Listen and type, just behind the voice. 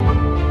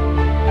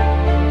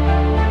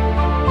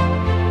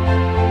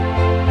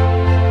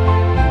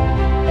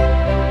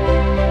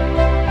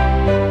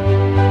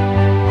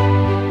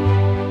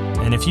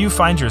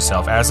find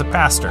yourself as a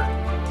pastor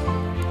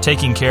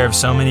taking care of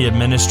so many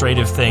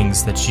administrative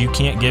things that you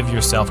can't give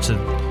yourself to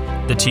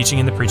the teaching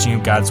and the preaching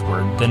of God's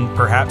Word, then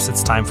perhaps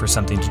it's time for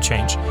something to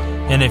change.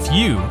 And if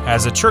you,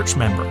 as a church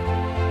member,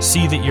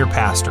 see that your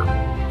pastor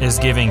is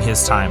giving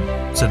his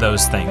time to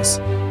those things,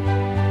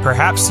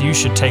 perhaps you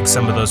should take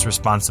some of those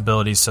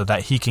responsibilities so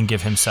that he can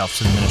give himself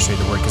to the ministry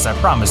of the Word, because I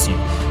promise you,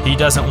 he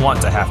doesn't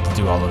want to have to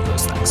do all of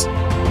those things.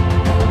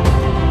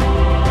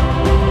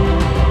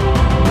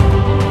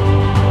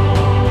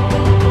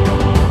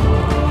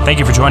 Thank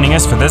you for joining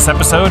us for this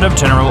episode of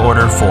General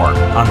Order 4.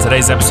 On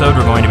today's episode,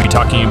 we're going to be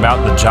talking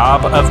about the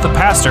job of the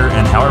pastor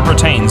and how it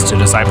pertains to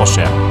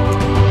discipleship.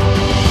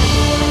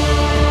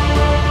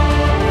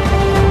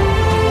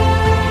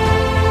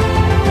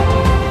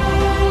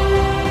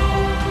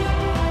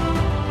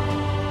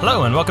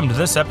 Hello and welcome to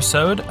this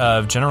episode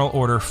of General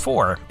Order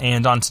 4.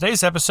 And on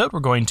today's episode, we're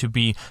going to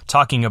be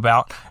talking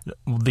about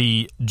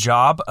the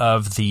job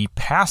of the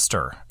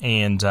pastor.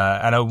 And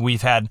I know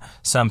we've had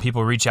some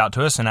people reach out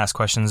to us and ask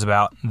questions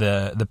about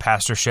the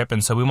pastorship.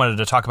 And so we wanted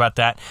to talk about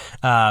that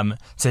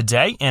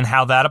today and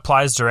how that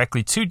applies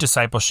directly to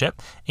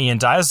discipleship.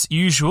 And as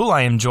usual,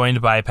 I am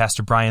joined by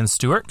Pastor Brian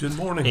Stewart. Good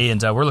morning.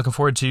 And we're looking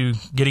forward to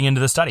getting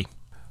into the study.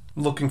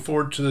 Looking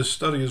forward to this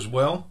study as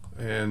well,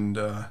 and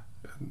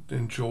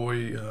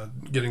enjoy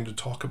getting to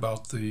talk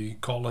about the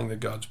calling that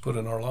God's put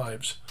in our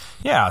lives.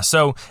 Yeah,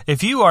 so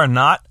if you are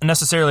not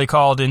necessarily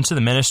called into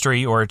the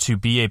ministry or to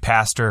be a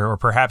pastor, or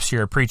perhaps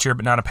you're a preacher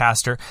but not a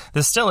pastor,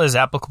 this still is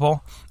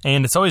applicable,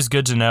 and it's always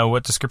good to know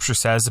what the Scripture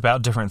says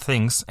about different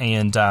things.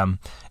 And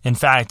in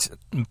fact,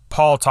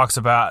 Paul talks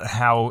about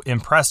how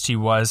impressed he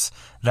was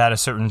that a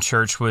certain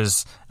church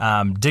was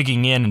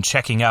digging in and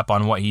checking up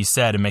on what he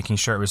said and making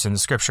sure it was in the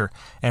Scripture.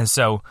 And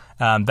so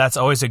that's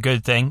always a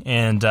good thing.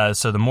 And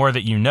so the more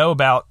that you know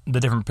about the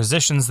different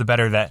positions, the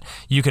better that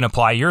you can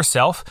apply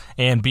yourself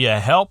and be a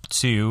help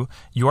to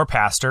your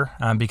pastor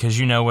because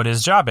you know what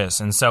his job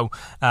is. And so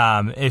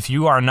if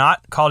you are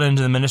not called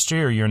into the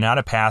ministry or you're not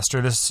a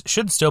pastor, this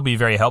should still be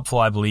very helpful,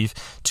 I believe,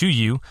 to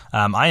you.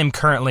 I am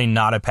currently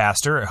not a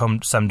pastor. At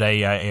home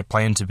someday I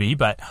plan to be,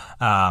 but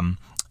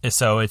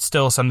so it's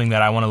still something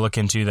that I want to look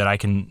into, that I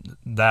can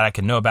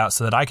know about,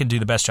 so that I can do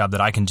the best job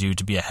that I can do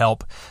to be a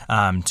help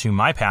to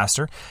my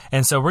pastor.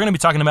 And so we're going to be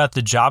talking about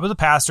the job of the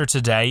pastor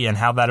today and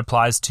how that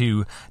applies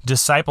to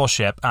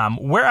discipleship.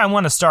 Where I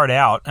want to start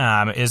out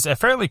is a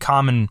fairly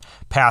common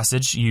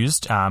passage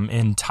used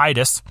in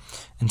Titus.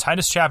 In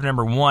Titus chapter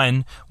number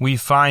 1, we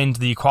find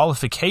the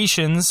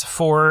qualifications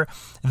for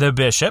the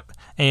bishop.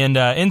 And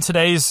in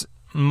today's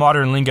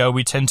modern lingo,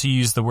 we tend to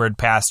use the word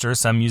pastor.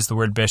 Some use the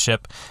word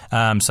bishop.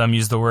 Some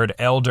use the word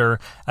elder.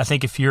 I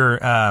think if you're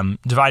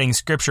dividing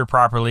Scripture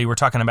properly, we're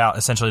talking about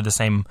essentially the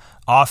same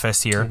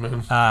office here.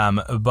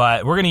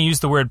 But we're going to use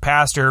the word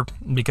pastor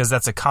because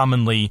that's a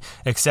commonly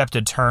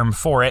accepted term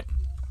for it.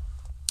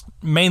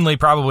 Mainly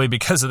probably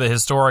because of the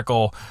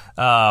historical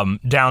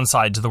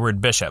downside to the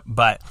word bishop,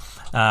 but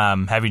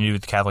having to do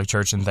with the Catholic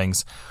Church and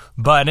things.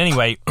 But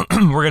anyway,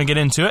 we're going to get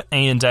into it.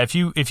 And if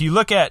you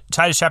look at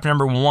Titus chapter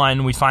number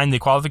 1, we find the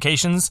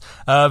qualifications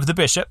of the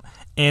bishop.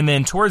 And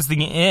then towards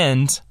the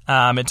end,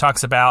 it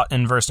talks about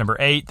in verse number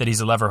 8 that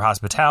he's a lover of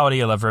hospitality,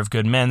 a lover of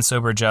good men,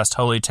 sober, just,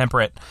 holy,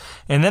 temperate.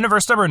 And then in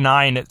verse number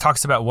 9, it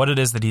talks about what it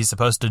is that he's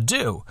supposed to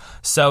do.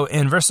 So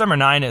in verse number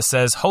 9, it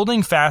says,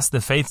 holding fast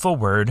the faithful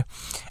word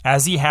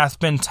as he hath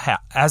been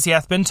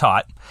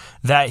taught,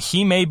 that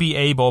he may be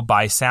able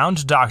by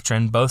sound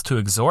doctrine both to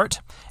exhort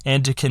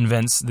and to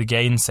convince the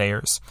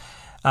gainsayers.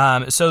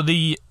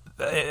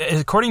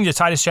 According to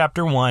Titus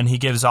chapter 1, he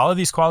gives all of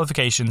these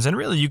qualifications, and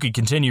really you could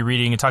continue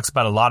reading. It talks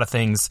about a lot of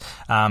things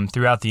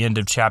throughout the end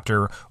of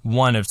chapter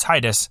 1 of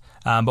Titus.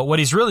 But what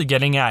he's really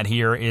getting at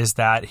here is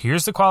that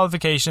here's the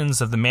qualifications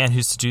of the man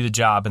who's to do the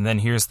job, and then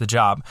here's the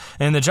job.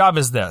 And the job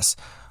is this: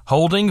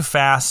 holding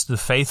fast the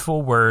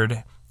faithful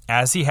word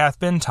as he hath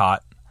been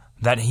taught,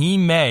 that he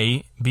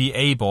may be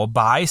able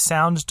by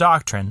sound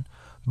doctrine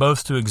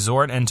both to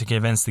exhort and to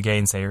convince the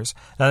gainsayers.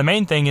 Now, the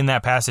main thing in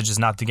that passage is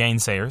not the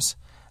gainsayers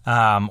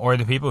or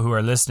the people who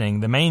are listening.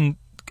 The main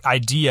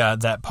idea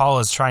that Paul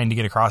is trying to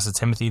get across to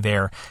Timothy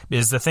there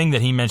is the thing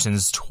that he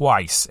mentions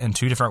twice in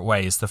two different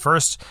ways. The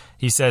first,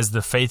 he says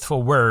the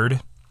faithful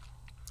word,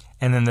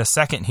 and then the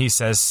second, he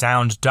says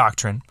sound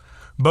doctrine,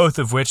 both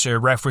of which are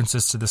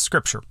references to the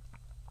Scripture.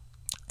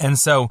 And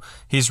so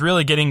he's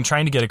really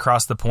trying to get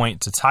across the point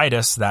to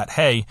Titus that,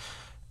 hey,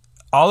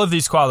 all of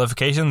these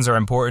qualifications are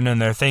important,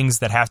 and they're things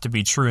that have to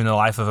be true in the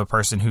life of a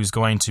person who's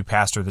going to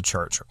pastor the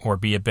church or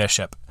be a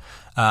bishop.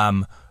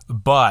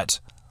 But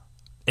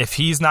if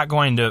he's not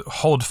going to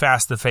hold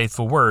fast the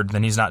faithful word,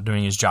 then he's not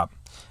doing his job.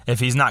 If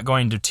he's not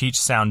going to teach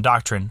sound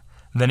doctrine,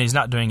 then he's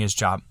not doing his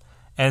job.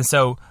 And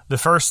so the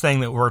first thing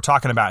that we're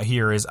talking about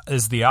here is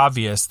the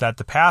obvious, that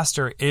the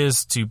pastor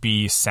is to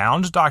be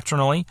sound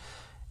doctrinally.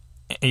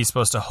 He's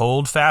supposed to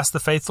hold fast the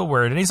faithful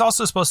word, and he's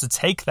also supposed to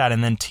take that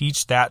and then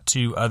teach that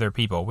to other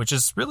people, which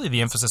is really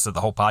the emphasis of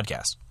the whole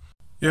podcast.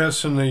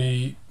 Yes, and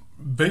the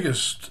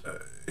biggest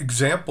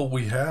example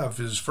we have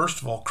is,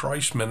 first of all,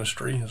 Christ's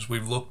ministry, as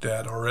we've looked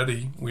at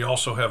already. We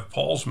also have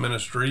Paul's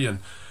ministry, and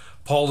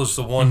Paul is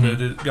the one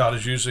that God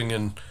is using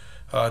in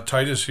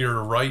Titus here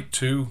to write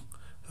to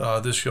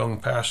this young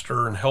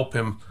pastor and help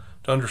him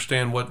to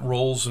understand what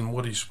roles and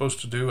what he's supposed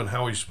to do and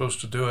how he's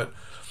supposed to do it.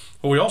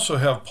 But we also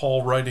have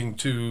Paul writing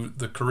to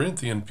the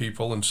Corinthian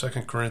people in 2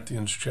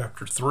 Corinthians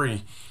chapter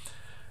 3.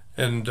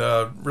 And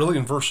really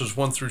in verses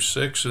 1 through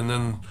 6, and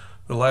then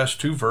the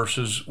last two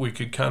verses, we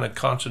could kind of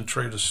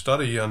concentrate a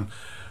study on.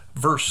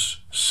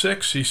 Verse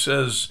 6, he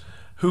says,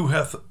 who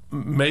hath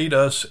made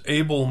us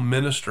able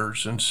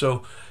ministers. And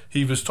so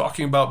he was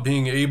talking about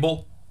being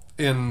able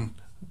in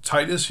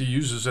Titus. He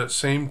uses that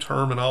same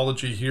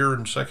terminology here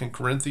in 2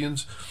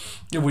 Corinthians.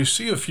 And we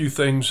see a few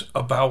things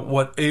about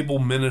what able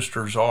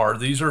ministers are.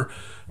 These are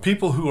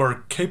people who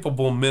are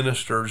capable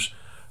ministers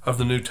of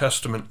the New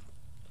Testament.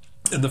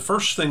 And the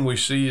first thing we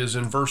see is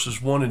in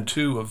verses 1 and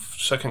 2 of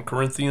 2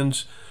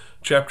 Corinthians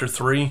chapter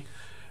 3.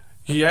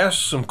 He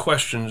asks some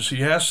questions.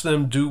 He asks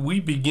them, do we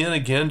begin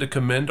again to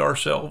commend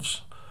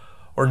ourselves?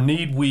 Or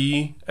need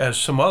we, as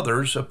some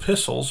others,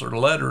 epistles or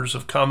letters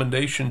of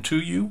commendation to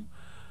you?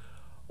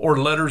 Or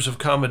letters of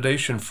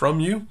commendation from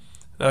you?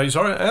 Now he's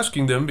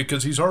asking them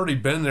because he's already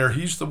been there.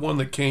 He's the one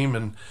that came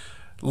and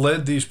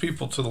led these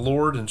people to the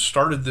Lord and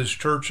started this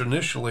church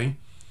initially.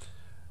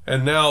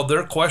 And now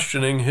they're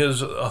questioning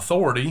his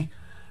authority.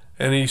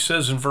 And he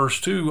says in verse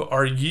 2,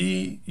 are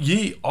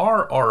ye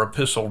are our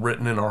epistle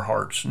written in our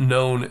hearts,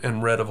 known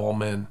and read of all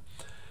men.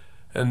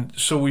 And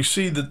so we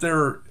see that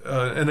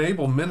an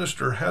able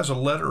minister has a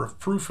letter of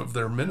proof of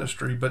their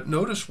ministry, but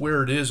notice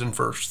where it is in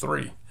verse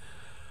 3.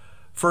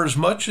 For as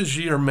much as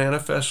ye are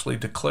manifestly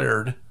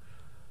declared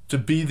to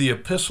be the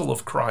epistle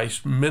of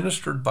Christ,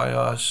 ministered by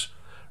us,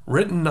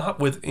 written not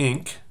with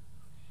ink,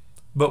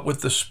 but with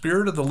the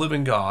Spirit of the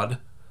living God,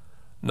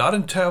 not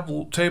in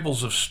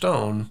tables of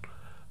stone,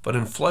 but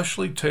in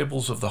fleshly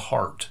tables of the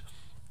heart.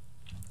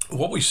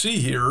 What we see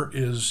here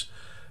is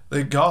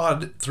that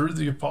God, through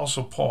the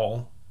Apostle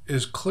Paul,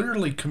 is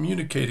clearly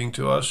communicating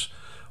to us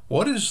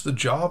what is the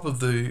job of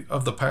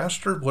the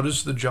pastor, what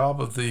is the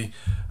job of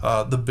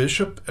the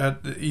bishop at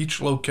each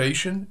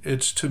location.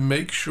 It's to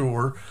make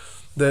sure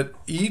that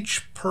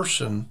each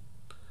person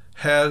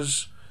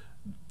has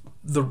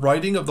the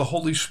writing of the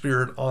Holy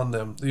Spirit on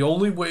them. The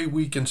only way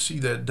we can see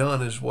that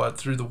done is what?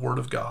 Through the Word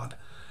of God.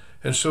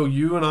 And so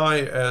you and I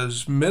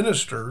as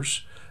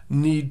ministers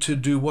need to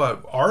do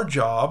what? Our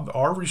job,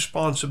 our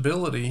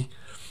responsibility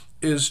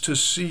is to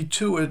see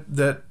to it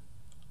that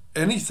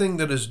anything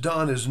that is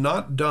done is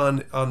not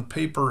done on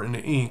paper and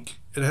ink.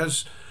 It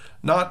has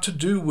not to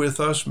do with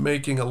us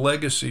making a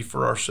legacy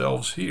for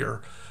ourselves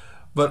here.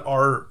 But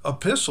our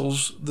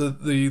epistles,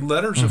 the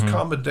letters of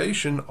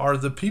commendation, are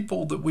the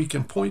people that we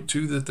can point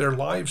to that their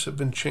lives have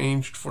been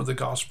changed for the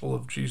gospel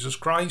of Jesus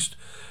Christ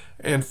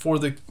and for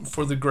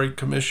the Great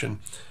Commission.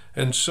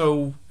 And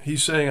so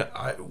he's saying,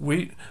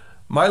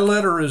 my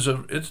letter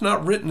it's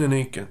not written in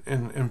ink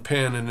and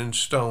pen and in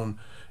stone.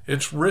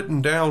 It's written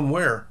down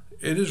where?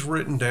 It is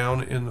written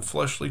down in the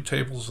fleshly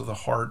tables of the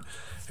heart,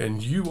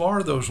 and you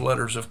are those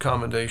letters of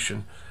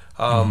commendation.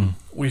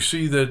 We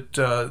see that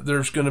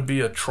there's going to be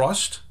a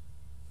trust.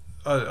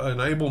 An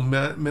able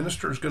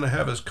minister is going to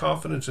have his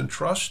confidence and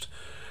trust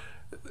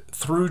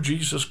through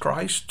Jesus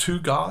Christ to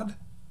God.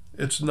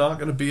 It's not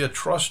going to be a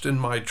trust in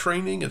my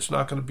training. It's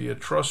not going to be a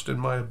trust in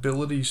my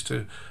abilities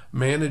to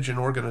manage an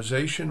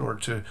organization or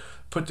to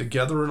put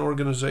together an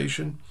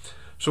organization.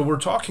 So we're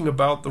talking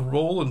about the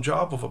role and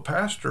job of a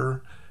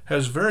pastor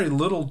has very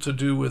little to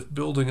do with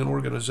building an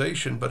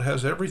organization, but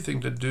has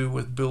everything to do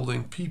with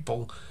building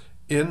people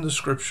in the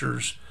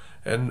Scriptures.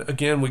 And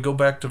again, we go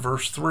back to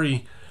verse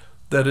 3,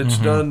 that it's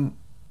done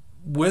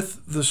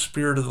with the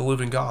Spirit of the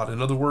living God. In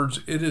other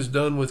words, it is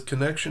done with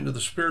connection to the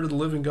Spirit of the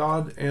living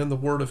God and the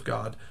Word of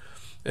God.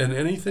 And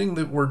anything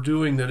that we're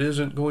doing that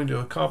isn't going to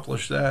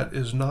accomplish that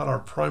is not our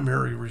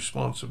primary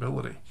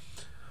responsibility.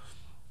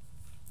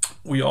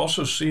 We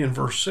also see in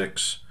verse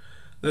 6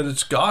 that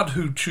it's God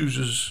who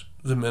chooses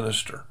the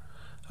minister,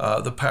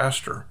 the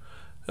pastor.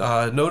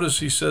 Notice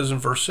he says in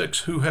verse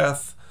 6,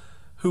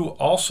 who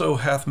also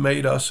hath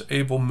made us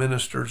able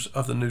ministers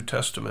of the New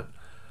Testament.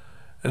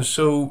 And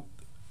so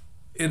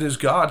it is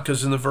God,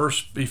 because in the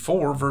verse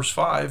before, verse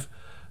 5,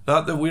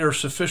 not that we are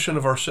sufficient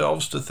of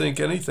ourselves to think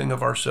anything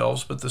of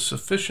ourselves, but the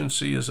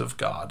sufficiency is of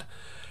God.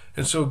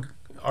 And so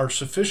our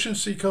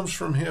sufficiency comes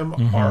from Him,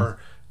 our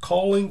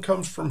calling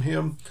comes from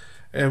Him,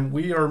 and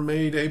we are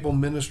made able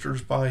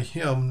ministers by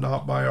Him,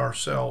 not by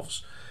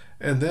ourselves.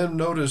 And then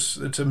notice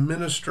it's a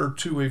minister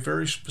to a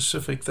very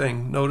specific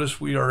thing. Notice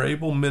we are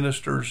able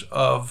ministers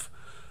of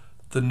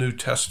the New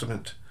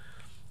Testament.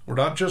 We're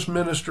not just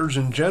ministers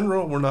in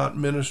general. We're not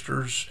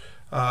ministers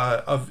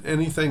of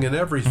anything and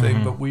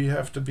everything, but we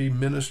have to be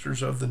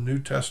ministers of the New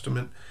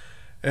Testament.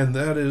 And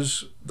that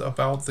is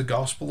about the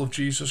gospel of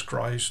Jesus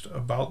Christ,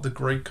 about the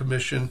Great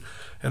Commission,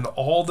 and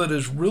all that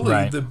is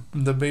really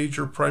the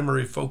major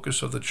primary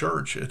focus of the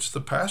church. It's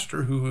the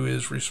pastor who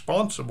is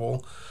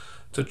responsible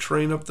to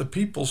train up the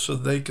people so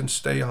they can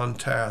stay on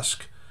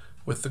task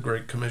with the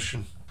Great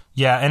Commission.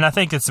 Yeah, and I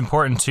think it's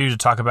important too to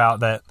talk about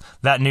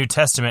that New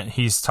Testament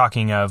he's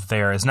talking of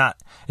there is not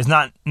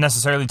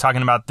necessarily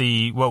talking about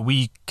what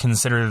we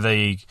consider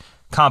the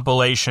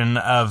compilation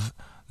of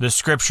the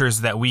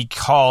scriptures that we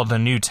call the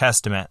New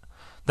Testament.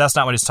 That's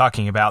not what he's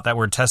talking about. That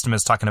word testament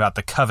is talking about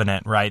the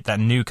covenant, right? That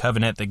new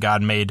covenant that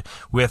God made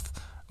with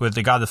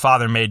the God the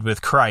Father made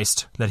with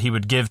Christ, that he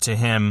would give to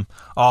him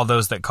all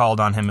those that called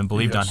on him and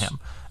believed on him.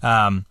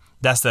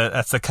 That's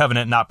the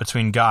covenant not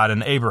between God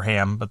and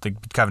Abraham, but the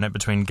covenant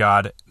between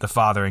God the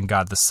Father and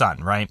God the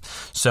Son, right?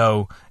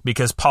 So,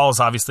 because Paul's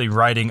obviously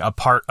writing a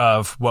part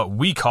of what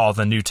we call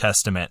the New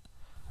Testament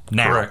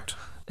now. Correct.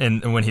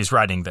 And when he's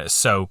writing this.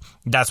 So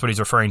that's what he's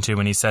referring to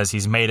when he says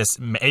he's made us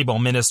able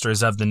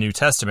ministers of the New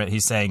Testament.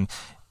 He's saying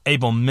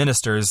able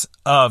ministers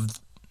of,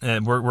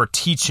 we're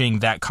teaching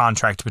that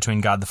contract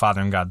between God the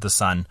Father and God the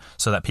Son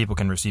so that people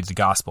can receive the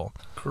gospel.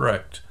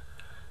 Correct.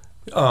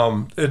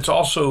 It's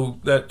also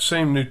that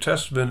same New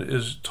Testament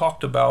is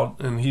talked about,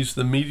 and he's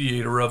the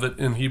mediator of it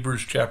in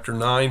Hebrews chapter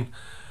 9,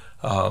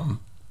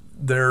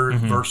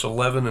 verse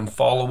 11 and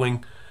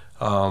following.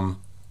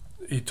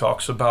 He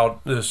talks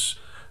about this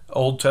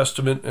Old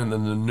Testament and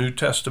then the New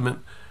Testament.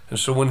 And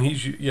so when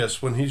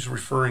he's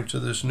referring to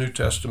this New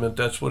Testament,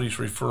 that's what he's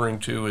referring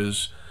to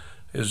is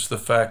the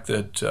fact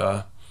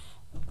that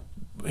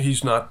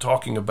he's not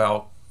talking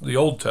about the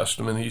Old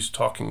Testament. He's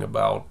talking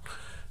about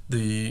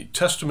the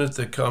testament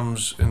that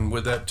comes, and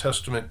with that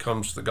testament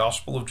comes the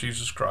gospel of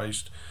Jesus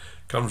Christ,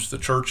 comes the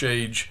church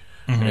age,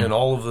 and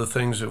all of the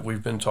things that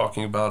we've been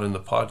talking about in the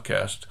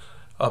podcast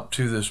up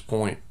to this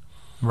point.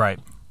 Right.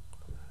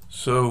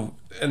 So,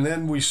 and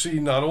then we see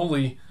not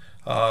only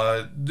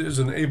is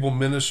an able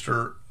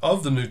minister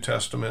of the New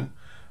Testament,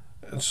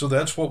 and so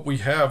that's what we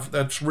have.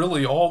 That's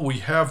really all we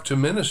have to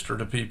minister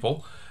to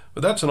people,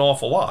 but that's an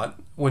awful lot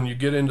when you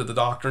get into the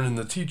doctrine and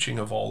the teaching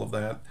of all of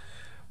that.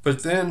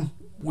 But then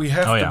we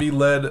have to be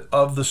led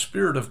of the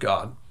Spirit of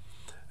God,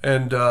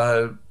 and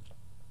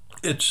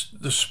it's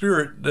the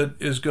Spirit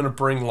that is going to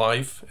bring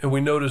life, and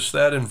we notice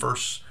that in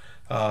verse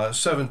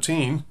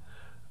 17,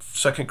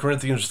 2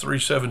 Corinthians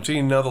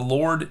 3:17, now the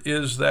Lord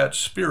is that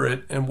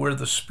Spirit, and where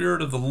the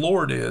Spirit of the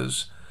Lord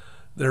is,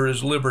 there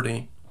is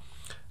liberty.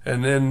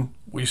 And then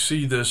we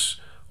see this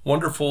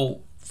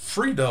wonderful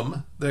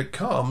freedom that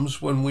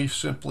comes when we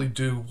simply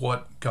do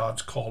what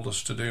God's called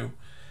us to do.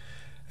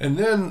 And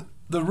then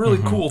the really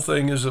cool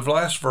thing is the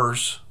last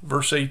verse,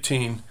 verse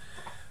 18,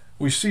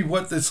 we see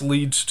what this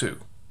leads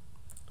to.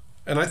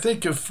 And I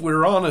think if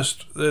we're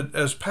honest, that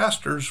as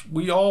pastors,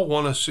 we all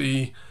want to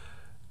see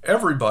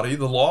everybody,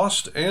 the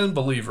lost and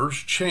believers,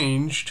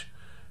 changed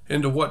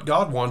into what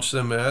God wants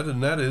them at,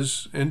 and that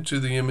is into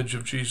the image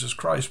of Jesus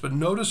Christ. But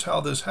notice how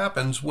this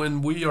happens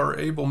when we are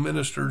able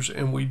ministers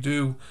and we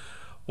do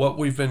what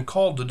we've been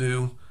called to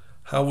do,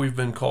 how we've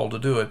been called to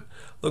do it.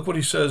 Look what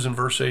he says in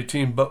verse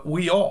 18, but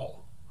we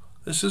all.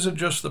 This isn't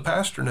just the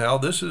pastor now,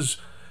 this is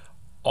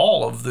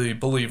all of the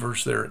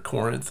believers there at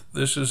Corinth.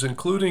 This is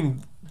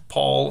including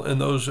Paul and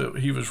those that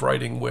he was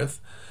writing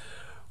with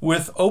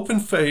open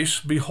face,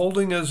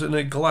 beholding as in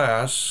a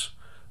glass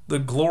the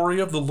glory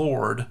of the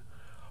Lord,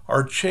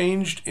 are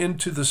changed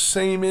into the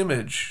same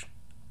image,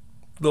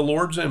 the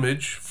Lord's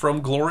image,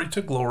 from glory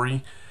to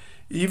glory,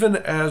 even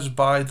as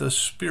by the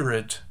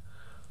Spirit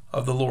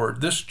of the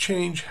Lord. This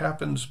change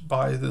happens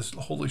by this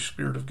Holy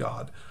Spirit of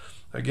God.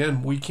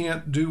 Again, we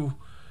can't do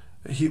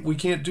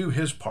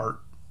his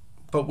part,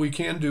 but we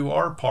can do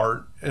our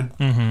part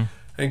and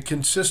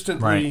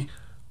consistently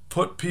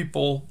put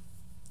people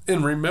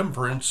in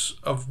remembrance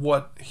of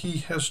what he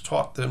has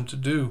taught them to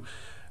do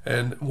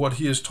and what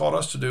he has taught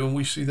us to do. And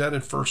we see that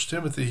in 1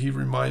 Timothy. He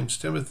reminds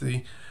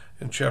Timothy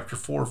in chapter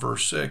 4,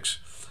 verse 6,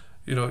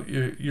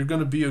 you're going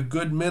to be a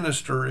good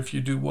minister if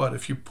you do what?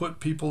 If you put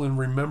people in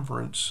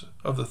remembrance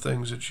of the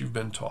things that you've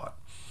been taught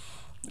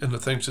and the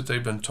things that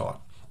they've been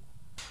taught.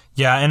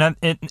 Yeah, and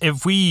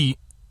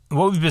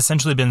what we've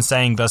essentially been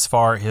saying thus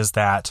far is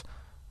that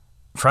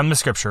from the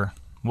Scripture,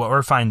 what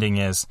we're finding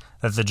is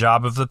that the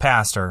job of the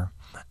pastor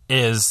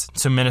is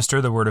to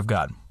minister the Word of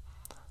God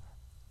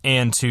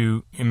and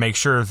to make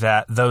sure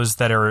that those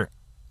that are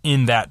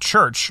in that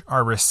church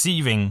are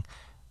receiving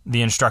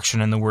the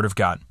instruction in the Word of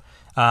God.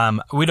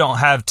 We don't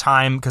have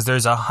time because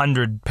there's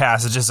 100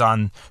 passages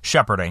on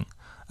shepherding.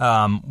 We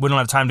don't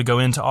have time to go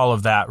into all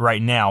of that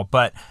right now,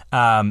 but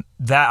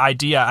that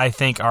idea, I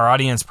think our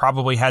audience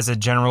probably has a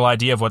general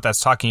idea of what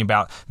that's talking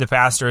about. The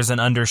pastor is an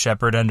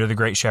under-shepherd under the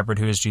great shepherd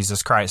who is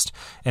Jesus Christ.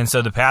 And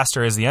so the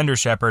pastor is the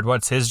under-shepherd.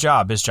 What's his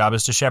job? His job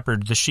is to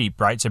shepherd the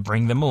sheep, right? To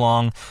bring them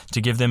along,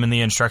 to give them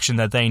the instruction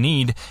that they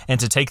need,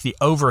 and to take the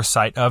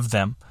oversight of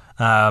them.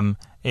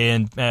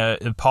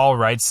 And Paul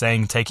writes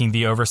saying, taking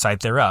the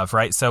oversight thereof,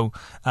 right? So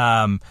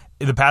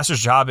the pastor's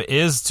job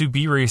is to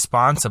be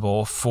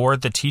responsible for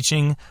the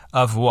teaching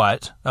of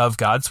what? Of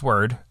God's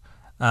Word,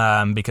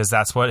 because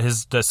that's what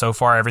so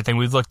far everything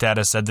we've looked at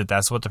has said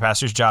that's what the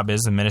pastor's job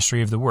is, the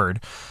ministry of the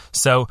Word.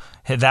 So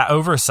that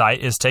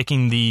oversight is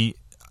taking the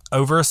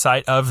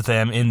oversight of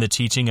them in the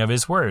teaching of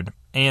His Word.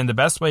 And the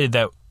best way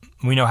that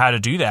we know how to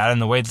do that,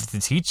 and the way that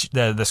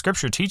the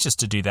Scripture teaches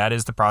to do that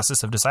is the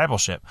process of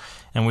discipleship.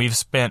 And we've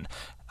spent,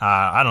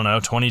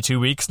 22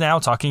 weeks now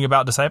talking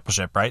about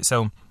discipleship, right?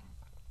 So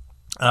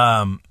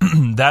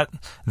that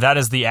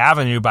is the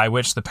avenue by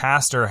which the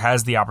pastor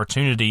has the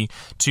opportunity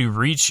to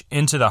reach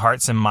into the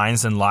hearts and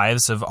minds and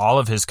lives of all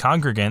of his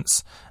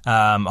congregants,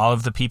 all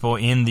of the people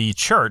in the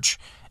church,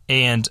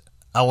 and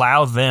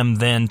allow them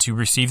then to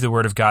receive the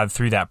Word of God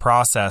through that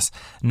process.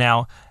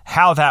 Now,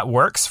 how that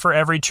works for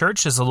every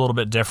church is a little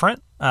bit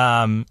different. We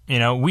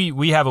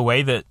have a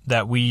way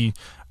that we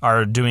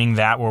are doing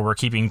that where we're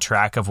keeping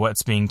track of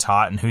what's being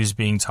taught and who's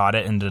being taught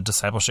it in the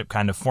discipleship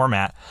kind of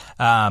format.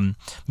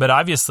 But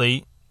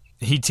obviously,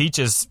 he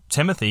teaches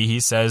Timothy, he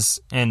says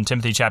in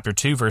Timothy chapter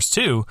 2, verse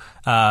 2,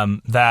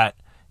 that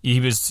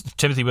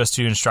Timothy was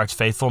to instruct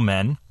faithful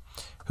men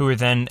who are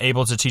then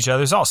able to teach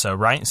others also,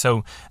 right?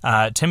 So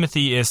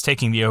Timothy is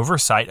taking the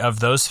oversight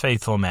of those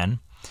faithful men,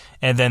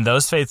 and then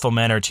those faithful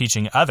men are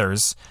teaching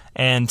others,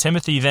 and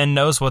Timothy then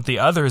knows what the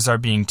others are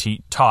being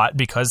taught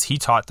because he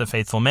taught the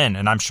faithful men,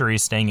 and I'm sure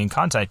he's staying in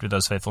contact with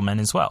those faithful men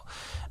as well.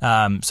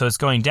 So it's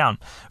going down.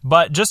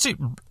 But just to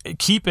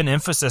keep an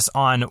emphasis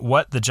on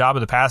what the job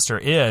of the pastor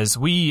is,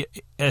 we,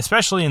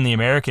 especially in the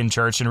American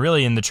church and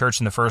really in the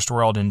church in the first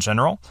world in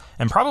general,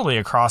 and probably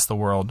across the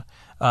world,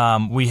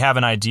 we have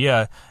an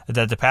idea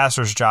that the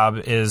pastor's job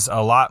is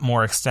a lot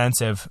more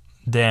extensive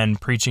than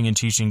preaching and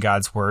teaching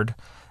God's word,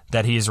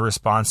 that he is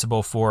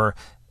responsible for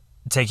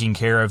taking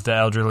care of the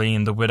elderly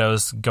and the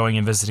widows, going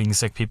and visiting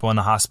sick people in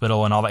the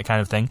hospital and all that kind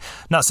of thing.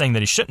 Not saying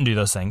that he shouldn't do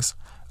those things,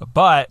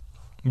 but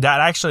that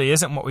actually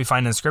isn't what we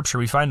find in Scripture.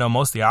 We find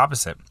almost the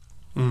opposite.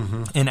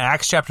 Mm-hmm. In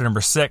Acts chapter number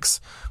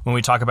 6, when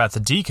we talk about the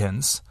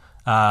deacons,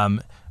 I'll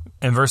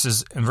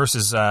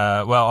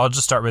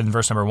just start with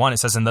verse number 1. It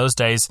says, "In those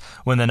days,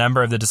 when the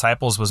number of the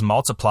disciples was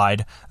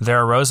multiplied,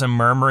 there arose a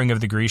murmuring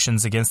of the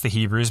Grecians against the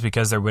Hebrews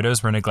because their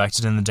widows were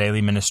neglected in the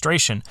daily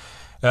ministration.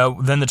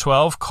 Then the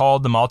 12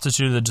 called the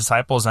multitude of the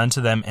disciples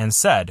unto them and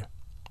said,"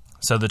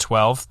 so the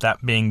 12,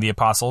 that being the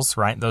apostles,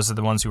 right? Those are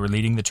the ones who were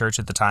leading the church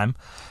at the time.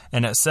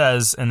 And it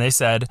says, and they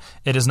said,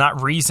 "It is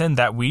not reason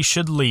that we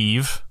should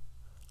leave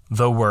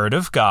the word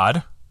of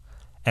God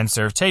and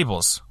serve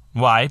tables."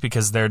 Why?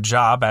 Because their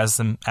job as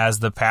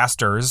the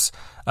pastors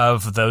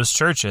of those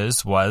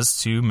churches was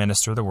to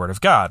minister the word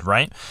of God,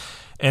 right?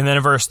 And then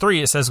in verse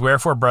 3, it says,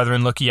 "Wherefore,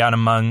 brethren, look ye out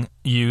among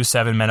you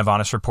 7 men of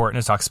honest report."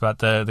 And it talks about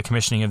the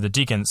commissioning of the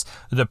deacons.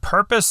 The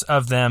purpose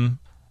of them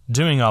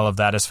doing all of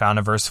that is found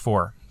in verse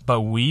 4.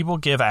 "But we will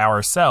give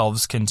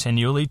ourselves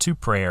continually to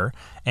prayer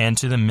and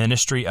to the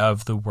ministry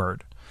of the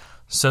word."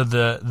 So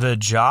the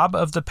job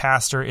of the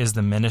pastor is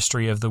the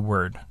ministry of the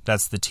word.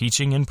 That's the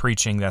teaching and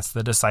preaching. That's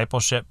the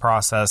discipleship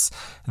process.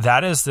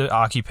 That is the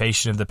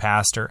occupation of the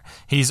pastor.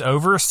 He's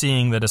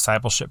overseeing the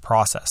discipleship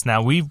process.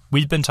 Now, we've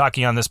been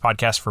talking on this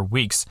podcast for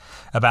weeks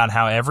about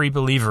how every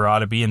believer ought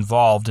to be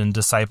involved in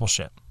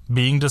discipleship,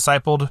 being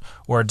discipled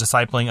or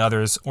discipling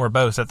others or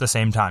both at the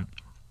same time.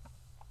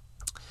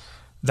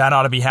 That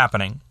ought to be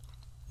happening.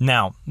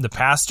 Now, the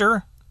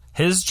pastor,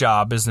 his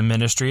job is the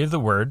ministry of the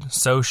word,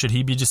 so should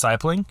he be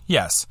discipling?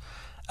 Yes.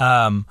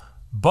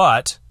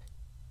 But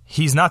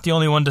he's not the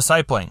only one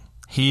discipling.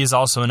 He is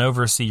also an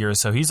overseer,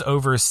 so he's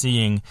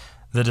overseeing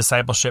the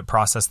discipleship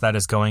process that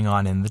is going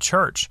on in the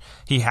church.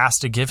 He has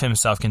to give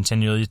himself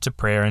continually to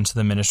prayer and to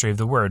the ministry of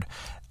the word.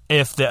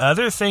 If the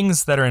other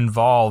things that are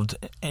involved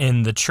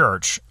in the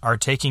church are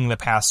taking the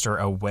pastor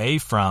away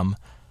from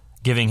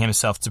giving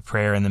himself to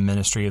prayer and the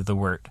ministry of the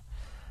word,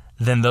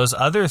 then those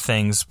other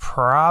things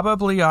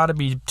probably ought to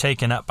be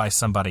taken up by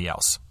somebody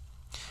else.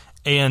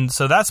 And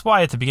so that's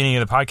why at the beginning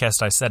of the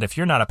podcast I said, if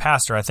you're not a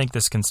pastor, I think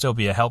this can still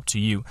be a help to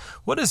you.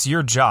 What is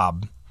your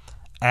job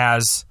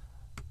as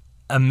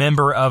a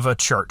member of a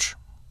church?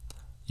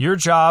 Your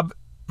job,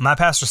 my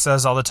pastor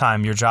says all the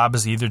time, your job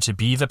is either to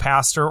be the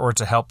pastor or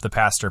to help the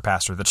pastor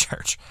pastor the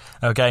church.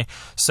 Okay?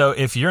 So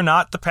if you're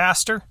not the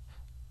pastor,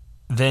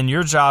 then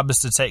your job is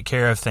to take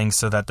care of things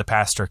so that the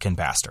pastor can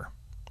pastor.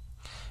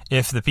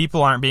 If the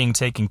people aren't being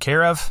taken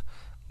care of,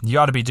 you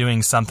ought to be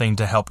doing something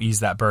to help ease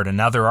that burden.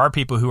 Now, there are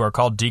people who are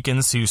called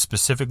deacons who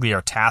specifically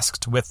are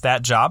tasked with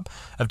that job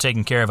of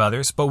taking care of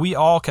others, but we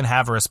all can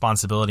have a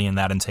responsibility in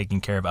that in taking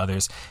care of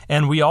others.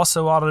 And we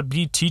also ought to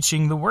be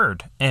teaching the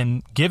word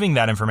and giving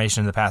that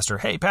information to the pastor.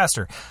 Hey,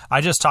 pastor, I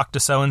just talked to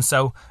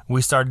so-and-so.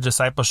 We started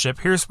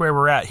discipleship. Here's where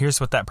we're at.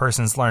 Here's what that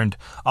person's learned.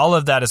 All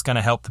of that is going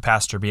to help the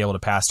pastor be able to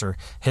pastor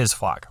his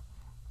flock.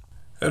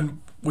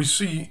 And we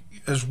see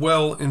as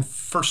well in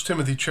 1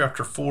 Timothy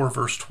chapter 4,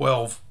 verse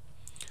 12,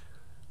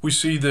 we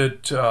see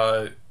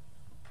that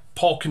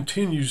Paul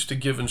continues to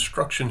give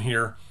instruction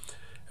here.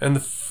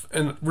 And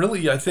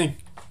really, I think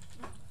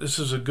this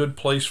is a good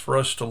place for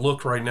us to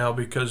look right now,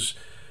 because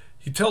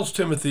he tells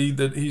Timothy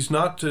that he's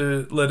not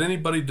to let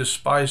anybody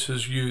despise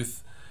his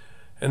youth.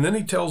 And then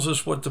he tells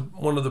us what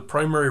one of the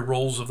primary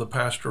roles of the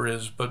pastor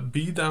is. "But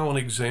be thou an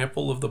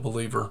example of the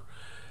believer."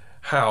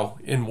 How?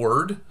 In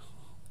word,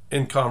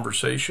 in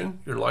conversation,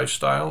 your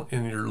lifestyle,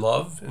 in your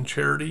love and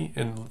charity,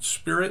 in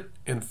spirit,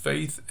 in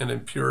faith, and in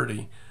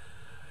purity.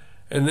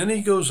 And then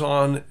he goes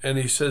on and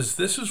he says,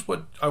 this is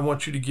what I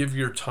want you to give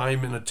your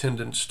time and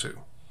attendance to.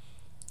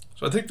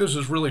 So I think this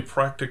is really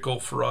practical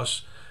for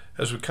us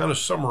as we kind of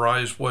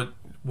summarize what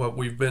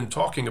we've been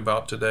talking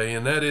about today,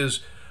 and that is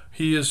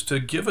he is to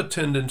give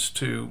attendance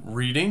to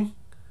reading,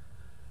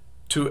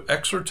 to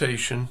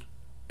exhortation,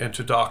 and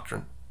to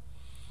doctrine.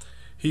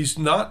 He's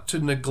not to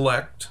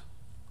neglect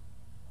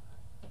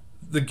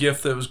the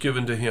gift that was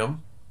given to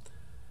him.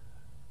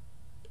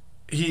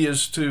 He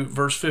is to,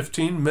 verse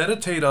 15,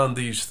 meditate on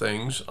these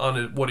things,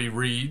 on what he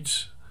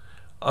reads,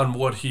 on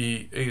what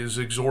he is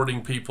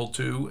exhorting people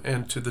to,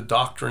 and to the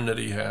doctrine that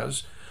he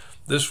has.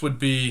 This would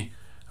be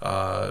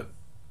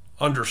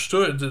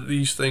understood that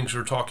these things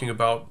are talking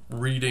about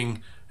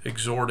reading,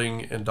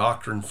 exhorting, and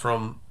doctrine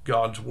from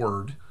God's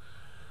Word.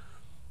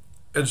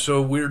 And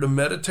so we're to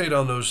meditate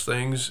on those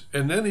things.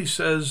 And then he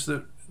says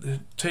that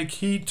take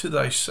heed to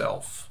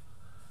thyself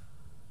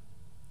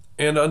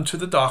and unto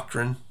the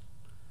doctrine,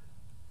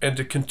 and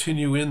to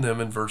continue in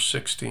them in verse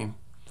 16.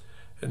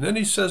 And then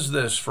he says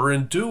this, for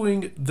in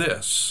doing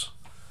this,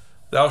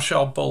 thou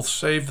shalt both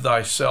save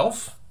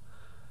thyself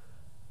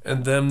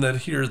and them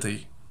that hear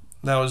thee.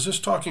 Now, is this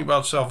talking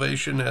about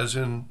salvation as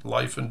in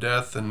life and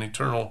death and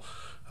eternal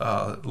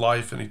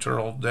life and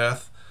eternal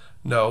death?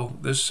 No,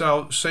 this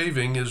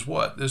saving is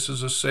what? This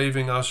is a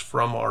saving us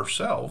from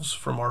ourselves,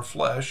 from our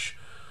flesh,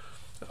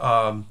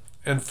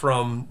 and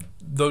from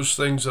those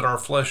things that our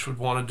flesh would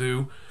want to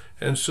do,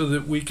 and so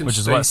that we can Which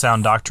is what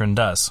sound doctrine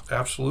does.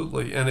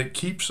 Absolutely, and it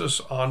keeps us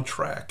on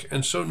track.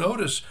 And so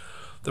notice,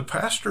 the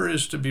pastor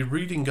is to be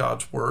reading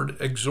God's Word,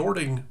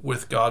 exhorting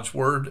with God's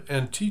Word,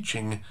 and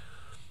teaching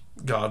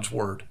God's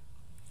Word.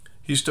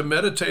 He's to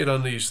meditate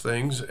on these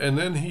things, and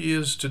then he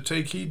is to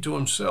take heed to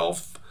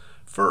himself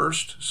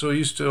first, so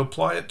he's to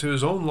apply it to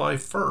his own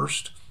life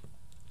first,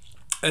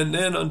 and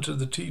then unto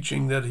the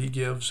teaching that he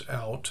gives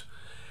out.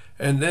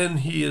 And then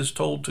he is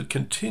told to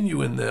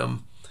continue in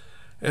them,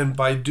 and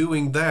by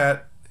doing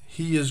that,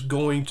 he is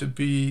going to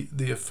be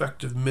the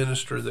effective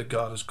minister that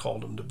God has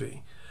called him to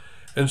be.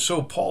 And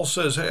so Paul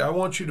says, hey, I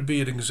want you to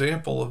be an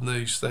example of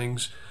these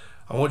things.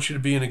 I want you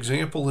to be an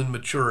example in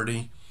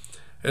maturity.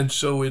 And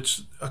so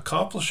it's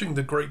accomplishing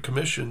the Great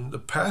Commission. The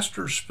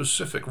pastor's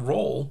specific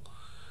role,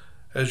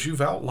 as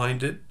you've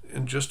outlined it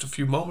in just a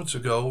few moments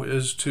ago,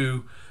 is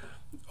to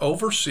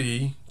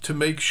oversee, to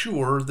make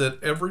sure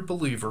that every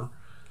believer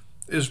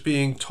is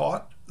being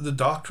taught the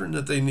doctrine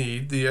that they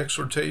need, the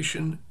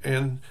exhortation,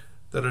 and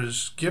that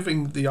is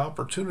giving the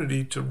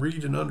opportunity to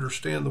read and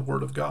understand the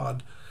Word of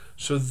God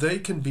so they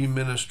can be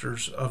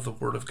ministers of the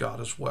Word of God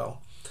as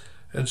well.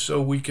 And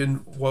so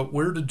what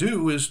we're to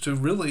do is to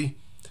really,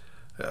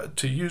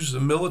 to use the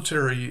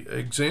military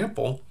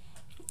example,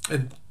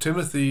 and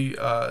Timothy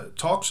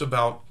talks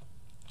about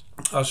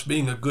us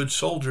being a good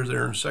soldier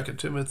there in 2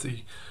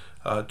 Timothy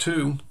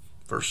 2,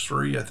 verse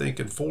 3, I think,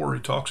 and 4,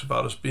 he talks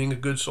about us being a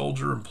good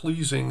soldier and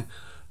pleasing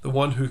the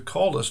one who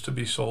called us to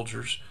be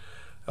soldiers.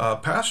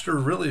 Pastor,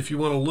 really, if you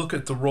want to look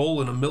at the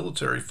role in a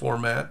military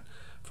format,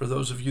 for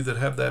those of you that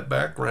have that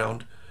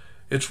background,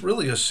 it's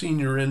really a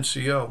senior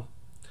NCO.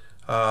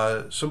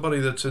 Somebody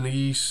that's an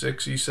E6,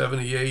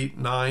 E7, E8,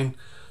 9,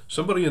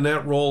 somebody in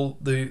that role,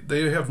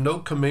 they have no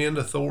command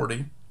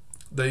authority.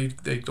 They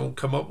don't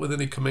come up with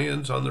any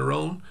commands on their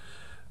own.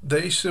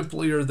 They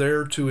simply are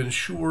there to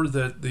ensure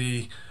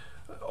that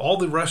all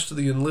the rest of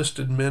the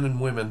enlisted men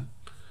and women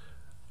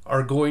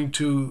are going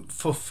to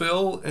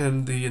fulfill,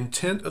 and the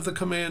intent of the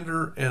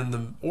commander and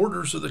the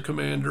orders of the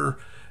commander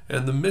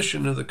and the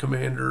mission of the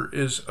commander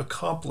is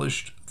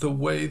accomplished the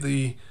way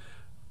the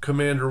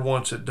commander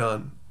wants it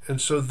done. And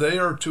so they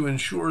are to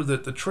ensure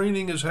that the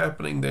training is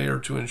happening. They are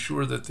to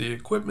ensure that the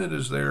equipment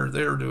is there.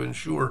 They are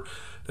to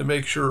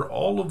make sure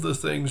all of the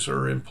things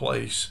are in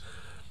place,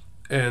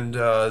 and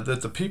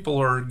that the people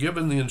are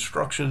given the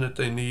instruction that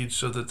they need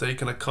so that they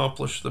can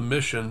accomplish the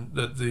mission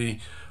that the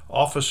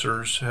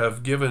officers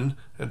have given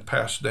and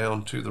passed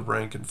down to the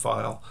rank and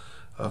file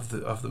of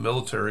the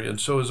military.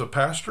 And so as a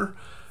pastor,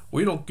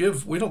 we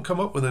don't come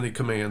up with any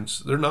commands.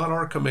 They're not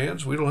our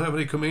commands. We don't have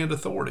any command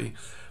authority,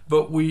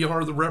 but we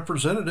are the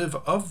representative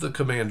of the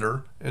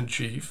commander and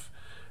chief,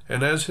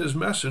 and as his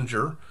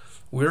messenger,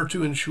 we're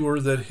to ensure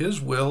that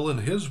his will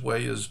and his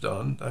way is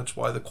done. That's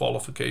why the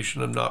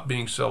qualification of not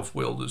being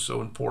self-willed is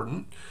so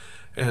important.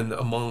 And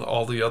among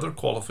all the other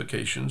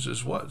qualifications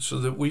is what? So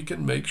that we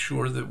can make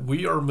sure that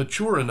we are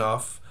mature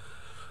enough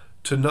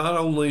to not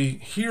only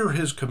hear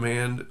his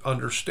command,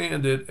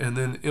 understand it, and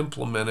then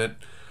implement it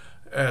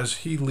as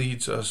he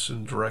leads us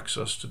and directs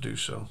us to do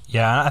so.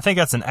 Yeah, I think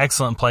that's an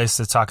excellent place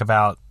to talk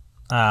about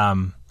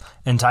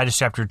in Titus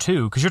chapter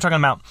 2, because you're talking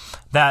about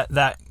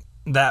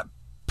that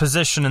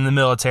position in the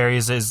military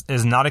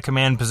is not a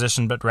command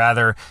position, but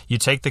rather you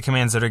take the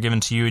commands that are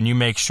given to you and you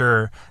make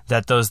sure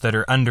that those that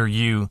are under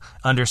you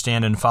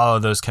understand and follow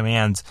those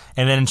commands.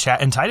 And then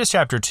in Titus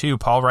chapter 2,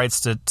 Paul writes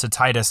to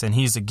Titus, and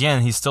he's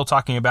still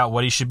talking about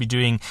what he should be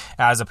doing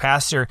as a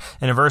pastor.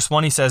 And in verse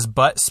 1 he says,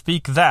 "But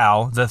speak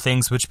thou the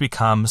things which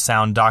become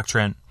sound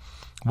doctrine."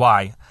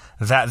 Why?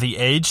 that the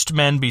aged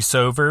men be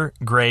sober,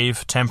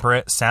 grave,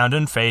 temperate, sound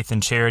in faith,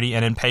 in charity,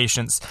 and in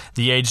patience.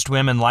 The aged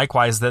women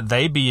likewise, that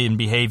they be in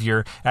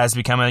behavior as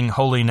becoming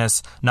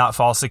holiness, not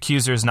false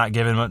accusers, not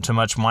given to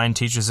much wine,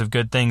 teachers of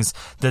good things,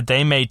 that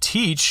they may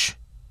teach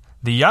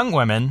the young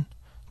women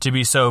to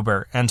be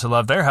sober, and to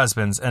love their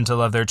husbands, and to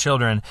love their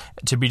children,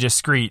 to be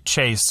discreet,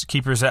 chaste,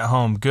 keepers at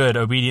home, good,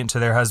 obedient to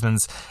their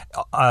husbands,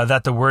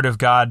 that the word of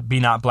God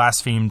be not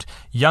blasphemed.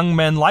 Young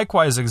men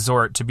likewise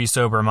exhort to be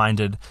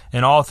sober-minded,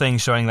 in all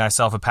things showing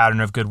thyself a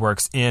pattern of good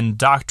works, in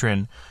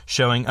doctrine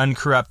showing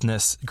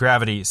uncorruptness,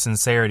 gravity,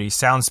 sincerity,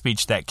 sound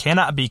speech that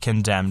cannot be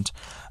condemned,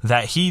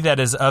 that he that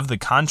is of the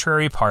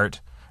contrary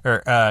part,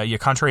 your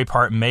contrary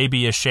part may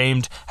be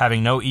ashamed,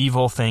 having no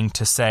evil thing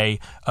to say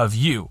of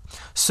you.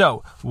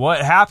 So,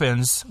 what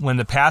happens when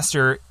the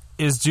pastor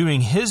is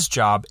doing his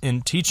job in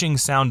teaching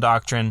sound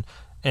doctrine?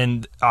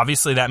 And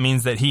obviously that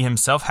means that he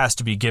himself has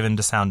to be given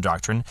to sound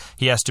doctrine.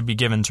 He has to be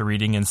given to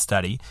reading and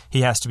study.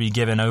 He has to be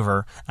given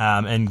over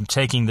and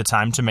taking the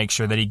time to make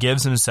sure that he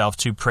gives himself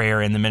to prayer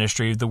and the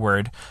ministry of the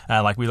word,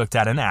 like we looked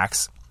at in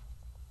Acts.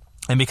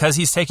 And because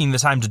he's taking the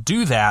time to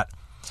do that,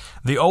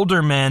 the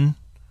older men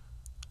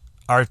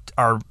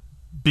are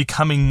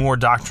becoming more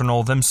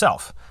doctrinal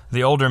themselves.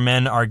 The older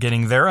men are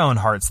getting their own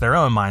hearts, their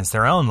own minds,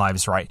 their own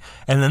lives right.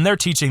 And then they're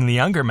teaching the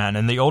younger men,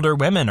 and the older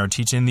women are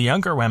teaching the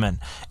younger women.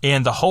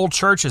 And the whole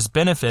church is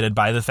benefited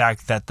by the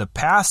fact that the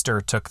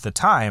pastor took the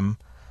time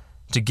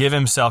to give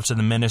himself to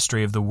the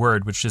ministry of the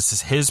word, which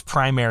is his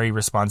primary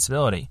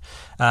responsibility.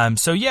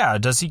 So yeah,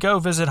 does he go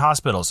visit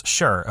hospitals?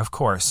 Sure, of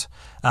course.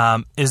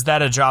 Is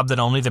that a job that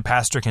only the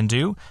pastor can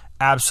do?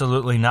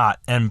 Absolutely not.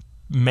 And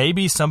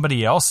maybe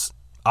somebody else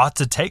ought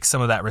to take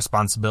some of that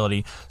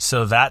responsibility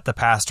so that the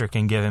pastor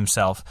can give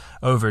himself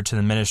over to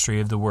the ministry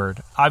of the word.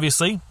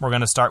 Obviously, we're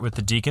going to start with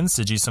the deacons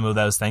to do some of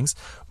those things,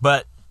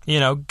 but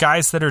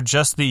guys that are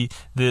just the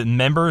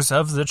members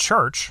of the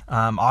church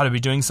ought to be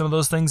doing some of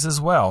those things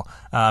as well,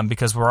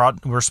 because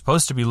we're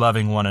supposed to be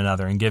loving one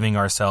another and giving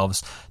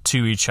ourselves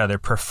to each other,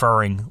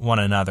 preferring one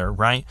another,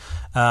 right?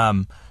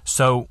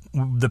 So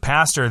the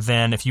pastor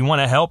then, if you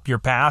want to help your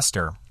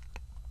pastor,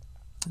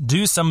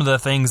 do some of the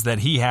things that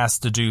he has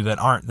to do that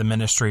aren't the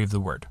ministry of the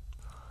word,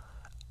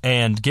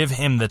 and give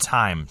him the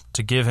time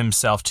to give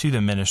himself to the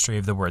ministry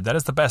of the word. That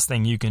is the best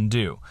thing you can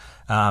do,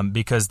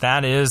 because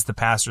that is the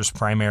pastor's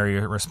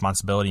primary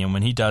responsibility. And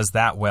when he does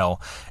that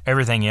well,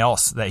 everything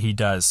else that he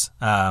does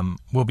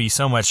will be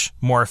so much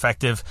more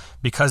effective,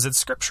 because it's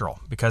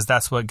scriptural, because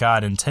that's what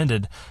God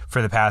intended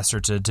for the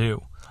pastor to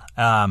do.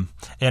 And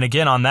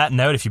again, on that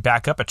note, if you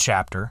back up a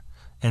chapter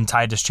in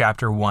Titus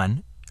chapter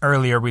 1,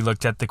 earlier we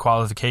looked at the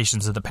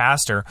qualifications of the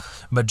pastor,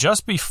 but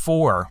just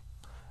before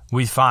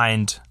we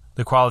find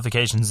the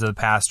qualifications of the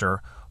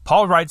pastor,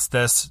 Paul writes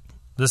this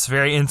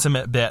very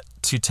intimate bit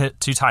to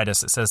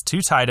Titus. It says, to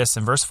Titus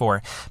in verse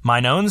 4,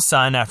 mine own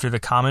son after the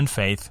common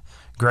faith,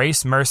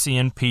 grace, mercy,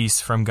 and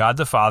peace from God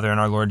the Father and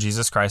our Lord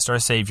Jesus Christ our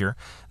Savior.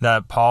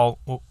 That Paul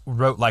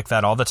wrote like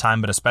that all the time,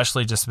 but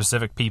especially to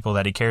specific people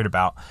that he cared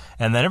about.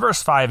 And then in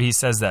verse 5 he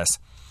says this,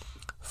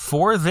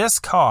 for this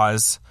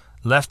cause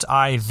left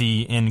I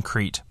thee in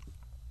Crete,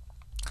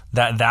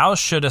 that thou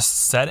shouldest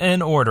set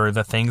in order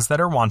the things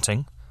that are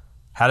wanting.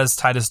 How does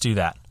Titus do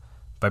that?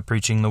 By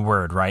preaching the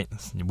word, right?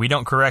 We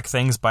don't correct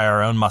things by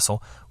our own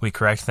muscle. We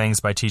correct things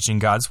by teaching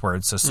God's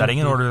word. So setting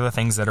in order the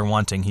things that are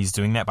wanting, he's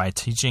doing that by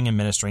teaching and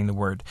ministering the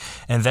word.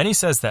 And then he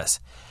says this,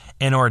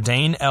 and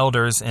ordain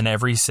elders in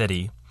every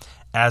city,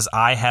 as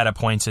I had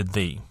appointed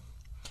thee.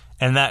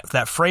 And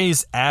that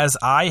phrase, as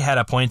I had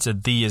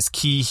appointed thee, is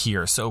key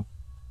here. So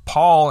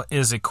Paul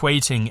is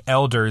equating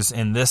elders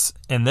in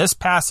this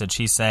passage.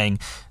 He's saying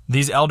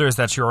these elders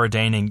that you're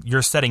ordaining,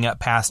 you're setting up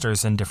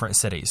pastors in different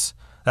cities.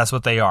 That's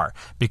what they are,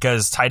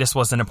 because Titus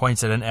wasn't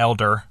appointed an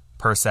elder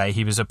per se.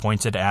 He was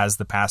appointed as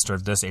the pastor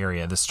of this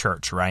area, this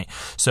church, right?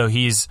 So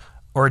he's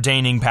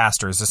ordaining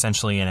pastors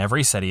essentially in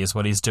every city is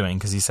what he's doing,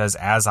 because he says,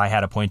 as I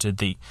had appointed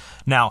thee.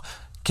 Now,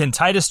 can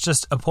Titus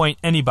just appoint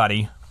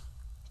anybody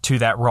to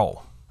that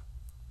role?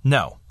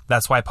 No.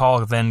 That's why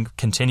Paul then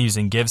continues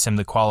and gives him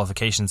the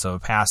qualifications of a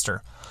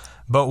pastor.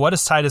 But what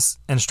is Titus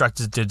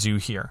instructed to do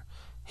here?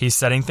 He's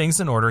setting things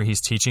in order. He's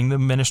teaching the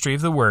ministry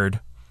of the word.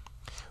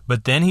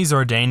 But then he's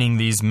ordaining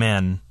these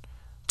men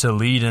to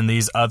lead in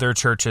these other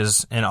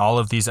churches in all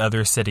of these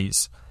other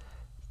cities.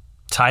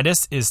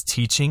 Titus is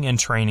teaching and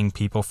training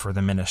people for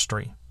the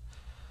ministry.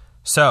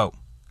 So,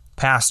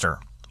 pastor,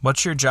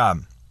 what's your job?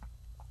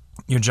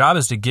 Your job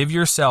is to give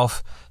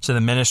yourself to the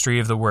ministry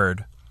of the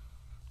word.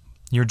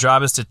 Your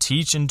job is to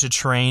teach and to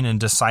train and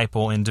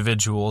disciple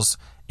individuals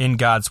in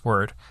God's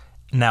word.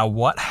 Now,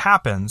 what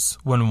happens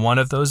when one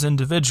of those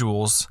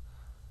individuals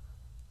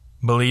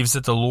believes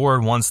that the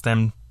Lord wants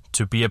them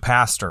to be a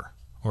pastor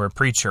or a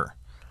preacher?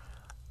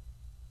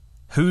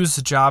 Whose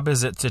job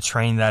is it to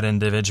train that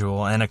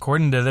individual? And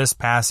according to this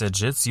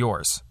passage, it's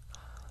yours.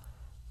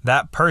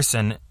 That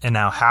person, and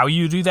now how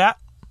you do that,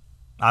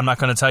 I'm not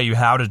going to tell you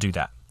how to do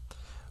that.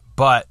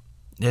 But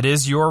it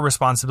is your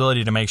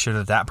responsibility to make sure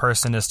that that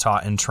person is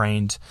taught and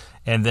trained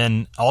and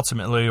then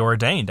ultimately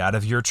ordained out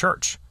of your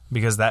church.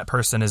 because that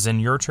person is in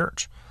your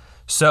church.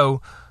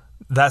 So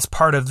that's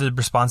part of the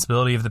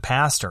responsibility of the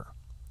pastor.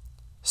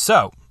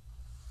 So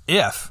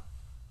if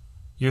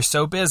you're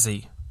so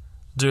busy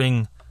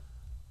doing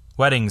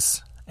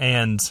weddings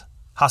and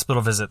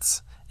hospital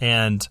visits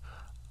and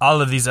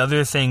all of these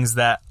other things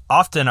that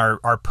often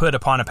are put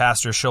upon a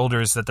pastor's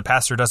shoulders that the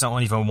pastor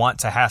doesn't even want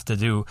to have to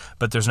do,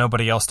 but there's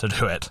nobody else to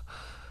do it,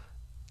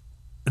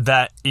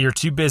 that you're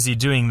too busy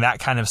doing that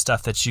kind of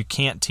stuff that you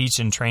can't teach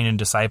and train and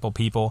disciple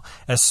people,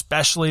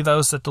 especially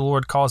those that the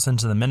Lord calls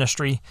into the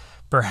ministry,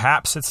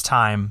 perhaps it's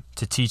time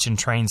to teach and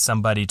train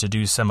somebody to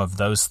do some of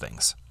those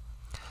things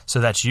so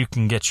that you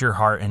can get your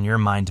heart and your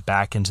mind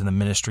back into the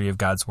ministry of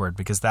God's Word,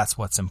 because that's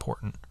what's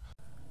important.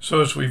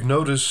 So as we've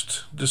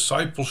noticed,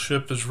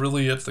 discipleship is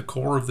really at the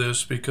core of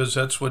this, because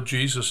that's what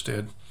Jesus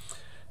did.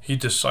 He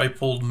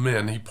discipled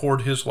men. He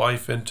poured his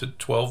life into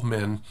 12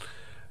 men,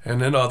 and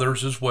then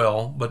others as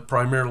well, but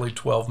primarily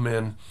 12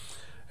 men.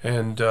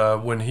 And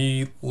when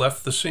he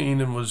left the scene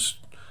and was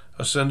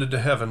ascended to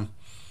heaven,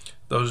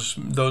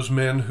 those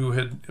men who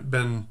had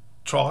been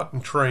taught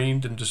and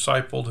trained and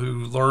discipled,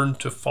 who learned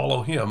to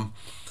follow him,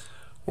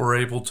 were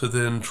able to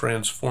then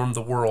transform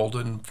the world.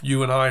 And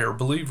you and I are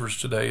believers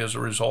today as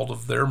a result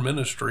of their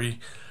ministry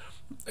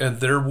and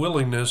their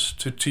willingness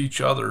to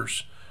teach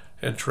others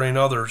and train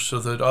others so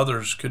that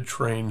others could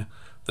train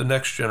the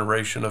next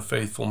generation of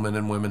faithful men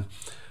and women.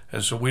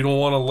 And so we don't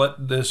want to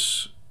let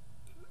this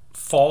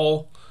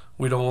fall.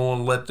 We don't want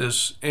to let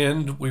this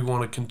end. We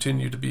want to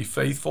continue to be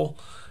faithful.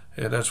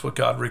 And that's what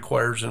God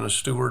requires in a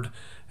steward.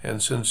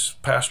 And since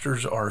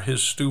pastors are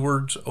his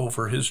stewards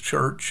over his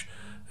church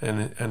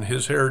and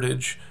his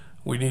heritage,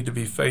 we need to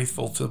be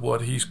faithful to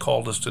what he's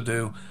called us to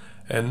do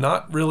and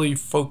not really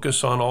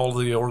focus on all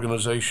the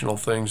organizational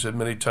things that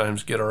many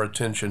times get our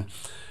attention.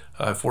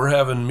 If we're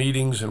having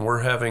meetings and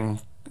we're having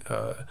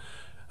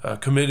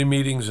committee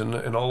meetings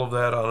and all of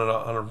that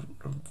on a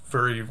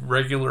very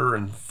regular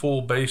and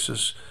full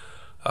basis,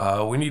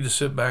 we need to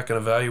sit back and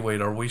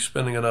evaluate, are we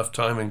spending enough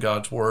time in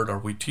God's Word? Are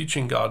we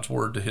teaching God's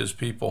Word to his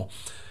people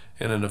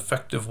in an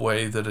effective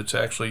way that it's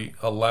actually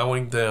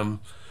allowing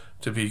them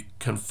to be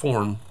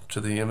conformed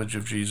to the image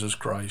of Jesus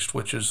Christ,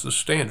 which is the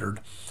standard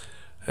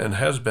and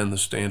has been the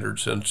standard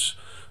since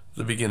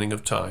the beginning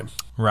of time?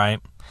 Right.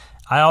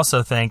 I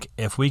also think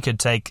if we could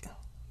take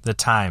the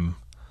time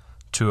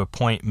to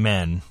appoint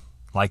men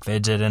like they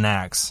did in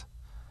Acts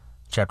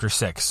chapter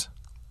 6,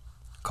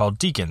 called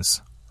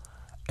deacons,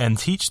 and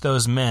teach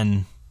those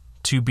men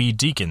to be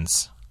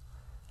deacons,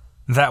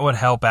 that would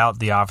help out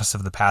the office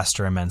of the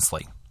pastor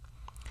immensely.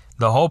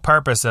 The whole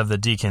purpose of the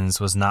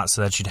deacons was not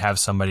so that you'd have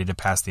somebody to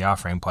pass the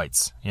offering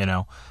plates.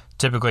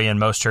 Typically in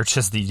most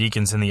churches, the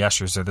deacons and the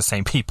ushers are the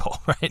same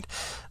people, right?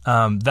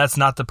 That's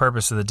not the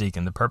purpose of the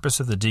deacon. The purpose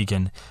of the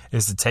deacon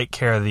is to take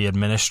care of the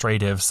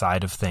administrative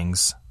side of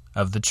things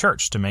of the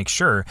church, to make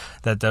sure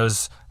that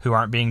those who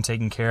aren't being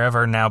taken care of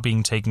are now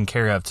being taken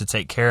care of, to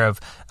take care of,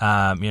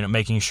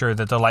 making sure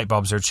that the light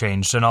bulbs are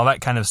changed and all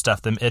that kind of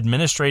stuff. The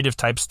administrative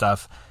type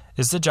stuff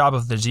is the job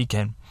of the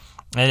deacon.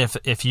 And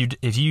if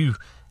you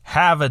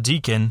have a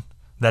deacon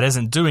that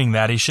isn't doing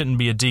that, he shouldn't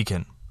be a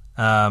deacon.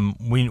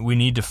 We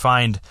need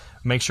to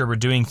make sure we're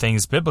doing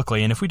things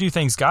biblically, and if we do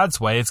things God's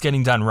way, it's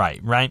getting done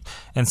right?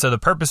 And so the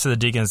purpose of the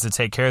deacon is to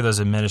take care of those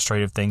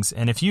administrative things.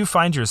 And if you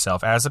find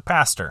yourself as a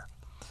pastor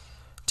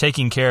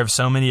taking care of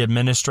so many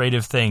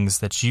administrative things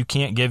that you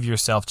can't give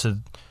yourself to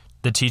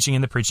the teaching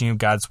and the preaching of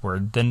God's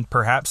Word, then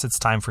perhaps it's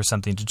time for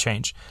something to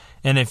change.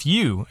 And if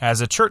you,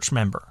 as a church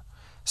member,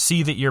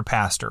 see that your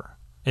pastor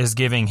is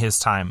giving his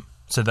time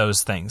to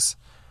those things,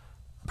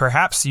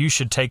 perhaps you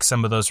should take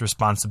some of those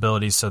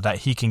responsibilities so that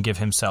he can give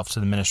himself to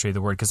the ministry of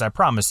the Word, because I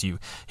promise you,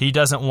 he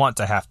doesn't want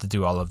to have to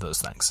do all of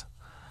those things.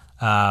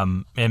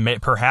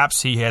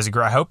 Perhaps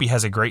I hope he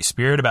has a great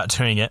spirit about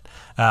doing it,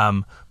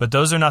 but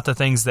those are not the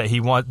things that he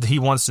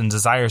wants and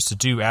desires to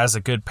do as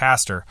a good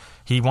pastor.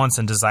 He wants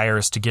and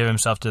desires to give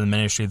himself to the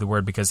ministry of the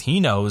Word because he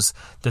knows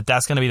that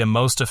that's going to be the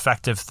most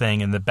effective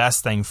thing and the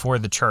best thing for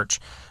the church.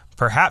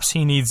 Perhaps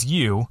he needs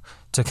you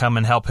to come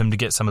and help him to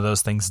get some of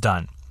those things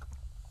done.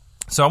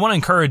 So I want to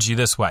encourage you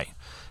this way.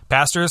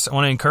 Pastors, I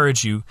want to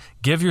encourage you,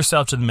 give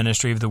yourself to the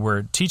ministry of the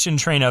Word. Teach and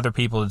train other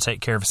people to take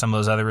care of some of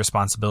those other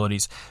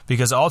responsibilities,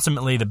 because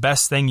ultimately the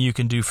best thing you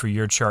can do for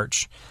your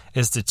church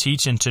is to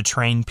teach and to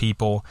train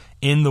people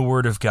in the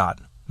Word of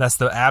God. That's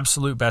the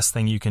absolute best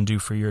thing you can do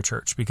for your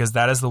church, because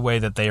that is the way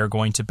that they are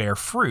going to bear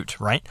fruit,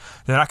 right?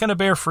 They're not going to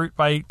bear fruit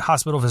by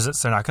hospital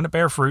visits. They're not going to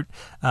bear fruit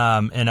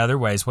in other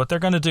ways. What they're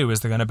going to do is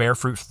they're going to bear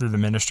fruit through the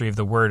ministry of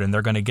the Word, and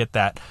they're going to get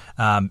that.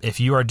 If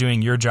you are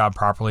doing your job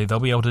properly, they'll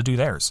be able to do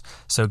theirs.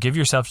 So give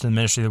yourself to the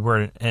ministry of the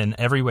Word in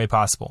every way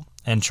possible.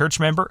 And church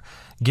member,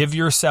 give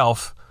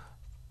yourself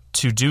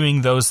to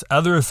doing those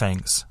other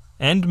things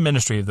and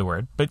ministry of the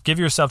Word, but give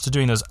yourself to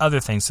doing those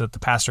other things so that the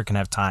pastor can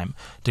have time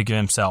to give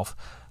himself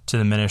to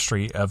the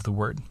ministry of the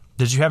Word.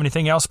 Did you have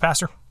anything else,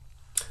 Pastor?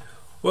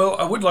 Well,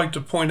 I would like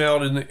to point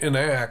out in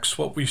Acts,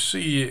 what we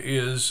see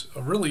is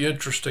a really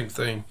interesting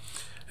thing,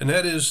 and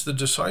that is the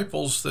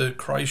disciples that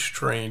Christ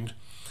trained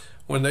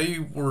when they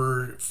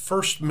were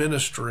first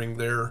ministering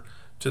there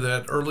to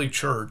that early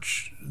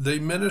church, they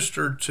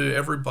ministered to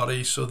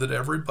everybody so that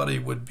everybody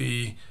would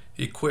be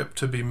equipped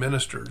to be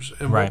ministers.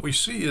 And Right. what we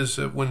see is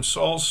that when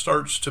Saul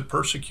starts to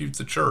persecute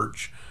the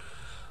church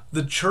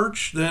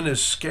then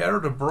is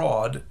scattered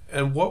abroad.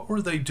 And what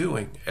were they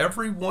doing?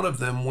 Every one of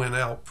them went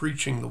out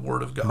preaching the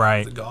word of God,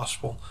 Right. the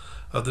gospel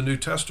of the New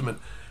Testament.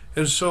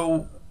 And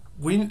so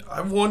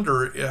I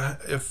wonder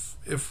if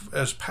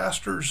as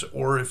pastors,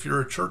 or if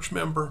you're a church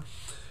member,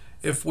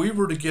 if we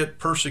were to get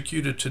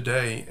persecuted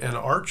today and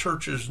our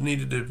churches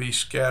needed to be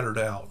scattered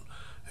out,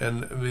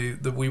 and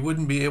we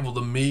wouldn't be able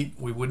to meet,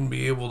 we wouldn't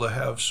be able to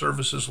have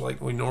services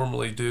like we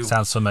normally do.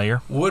 Sounds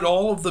familiar. Would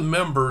all of the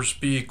members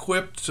be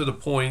equipped to the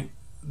point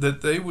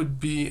that they would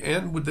be,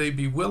 and would they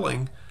be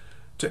willing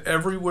to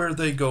everywhere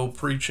they go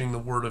preaching the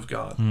word of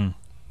God?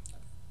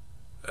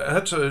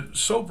 That's a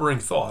sobering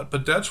thought,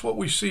 but that's what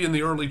we see in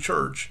the early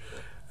church.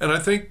 And I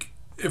think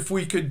if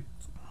we could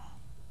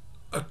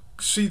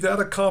see that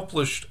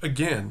accomplished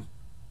again,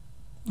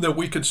 that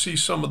we could see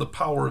some of the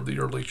power of the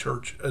early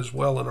church as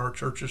well in our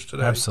churches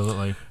today.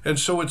 Absolutely. And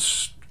so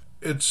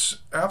it's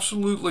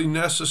absolutely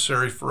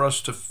necessary for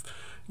us to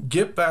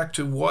get back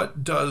to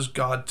what does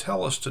God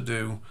tell us to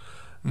do,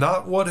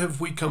 not what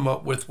have we come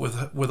up with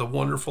a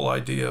wonderful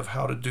idea of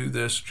how to do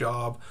this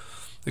job.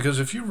 Because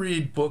if you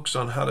read books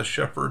on how to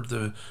shepherd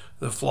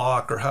the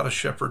flock or how to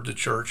shepherd the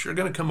church, you're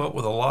going to come up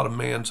with a lot of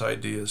man's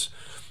ideas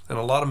and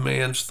a lot of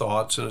man's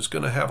thoughts, and it's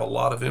going to have a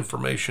lot of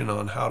information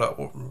on how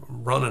to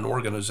run an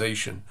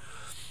organization.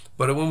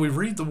 But when we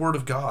read the Word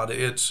of God,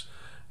 it's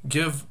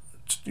give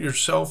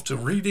yourself to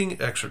reading,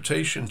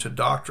 exhortation, to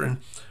doctrine,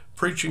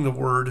 preaching the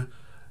Word,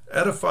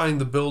 edifying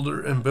the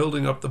builder, and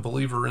building up the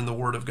believer in the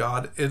Word of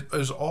God. It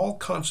is all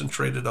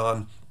concentrated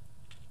on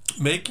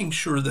making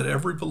sure that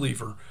every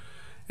believer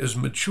is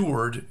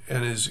matured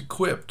and is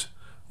equipped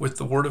with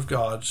the Word of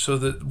God, so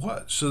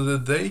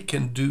that they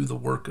can do the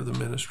work of the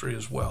ministry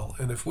as well.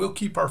 And if we'll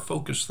keep our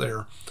focus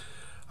there,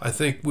 I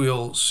think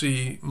we'll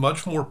see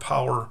much more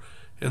power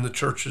in the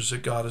churches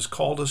that God has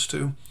called us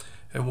to,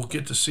 and we'll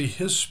get to see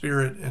His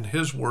Spirit and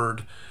His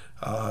Word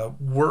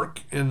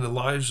work in the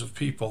lives of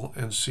people,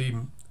 and see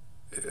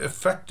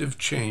effective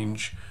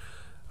change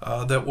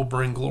that will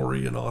bring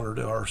glory and honor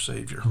to our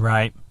Savior.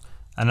 Right.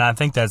 And I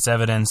think that's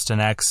evidenced in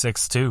Acts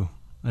 6 too.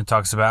 It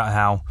talks about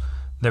how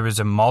there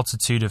was a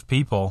multitude of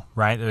people,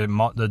 right?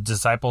 The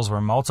disciples were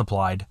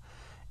multiplied,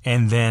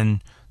 and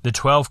then the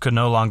 12 could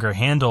no longer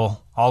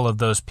handle all of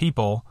those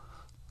people.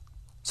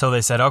 So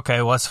they said,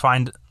 okay, let's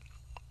find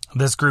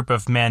this group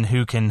of men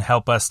who can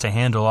help us to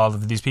handle all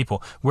of these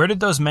people. Where did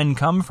those men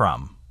come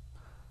from?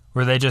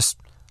 Were they just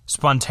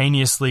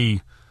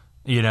spontaneously,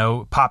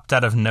 popped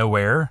out of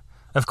nowhere?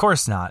 Of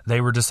course not.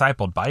 They were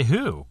discipled. By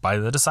who? By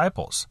the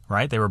disciples,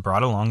 right? They were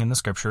brought along in the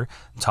Scripture,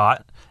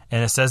 taught,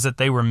 and it says that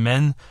they were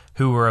men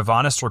who were of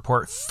honest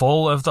report,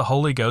 full of the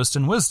Holy Ghost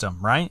and wisdom,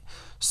 right?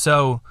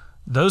 So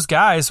those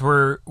guys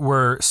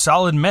were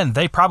solid men.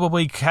 They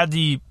probably had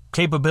the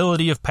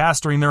capability of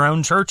pastoring their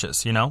own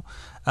churches,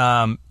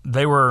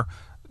 They were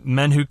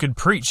men who could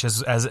preach,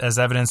 as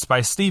evidenced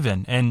by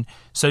Stephen. And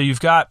so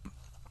you've got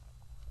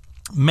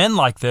men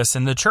like this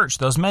in the church.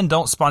 Those men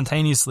don't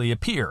spontaneously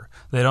appear.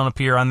 They don't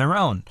appear on their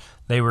own.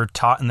 They were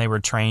taught and they were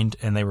trained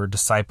and they were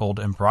discipled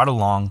and brought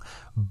along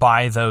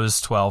by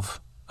those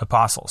 12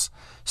 apostles.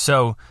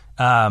 So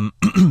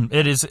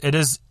it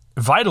is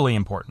vitally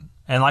important.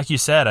 And like you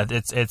said,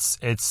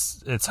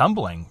 it's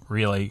humbling,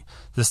 really,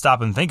 to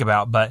stop and think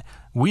about. But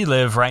we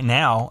live right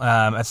now,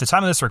 at the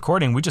time of this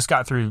recording, we just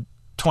got through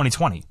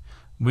 2020.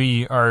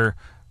 We are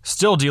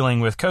still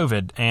dealing with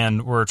COVID,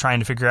 and we're trying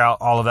to figure out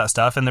all of that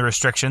stuff and the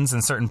restrictions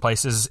in certain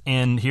places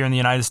here in the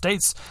United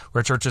States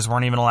where churches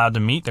weren't even allowed to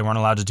meet. They weren't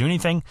allowed to do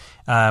anything.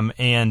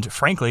 And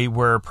frankly,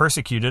 we're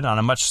persecuted on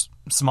a much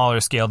smaller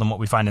scale than what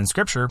we find in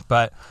Scripture,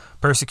 but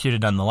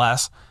persecuted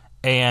nonetheless.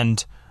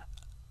 And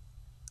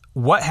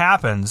what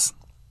happens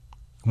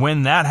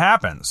when that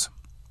happens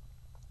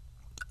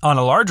on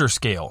a larger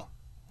scale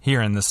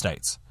here in the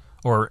States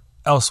or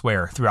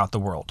elsewhere throughout the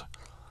world?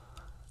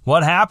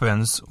 What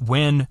happens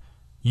when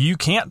you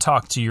can't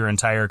talk to your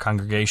entire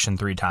congregation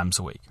 3 times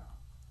a week?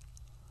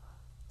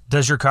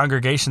 Does your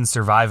congregation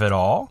survive at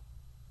all?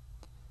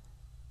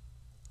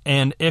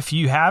 And if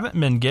you haven't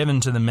been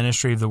given to the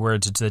ministry of the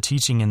word, to the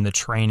teaching and the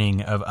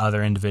training of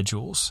other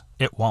individuals,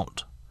 it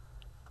won't.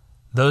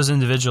 Those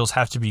individuals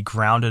have to be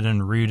grounded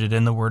and rooted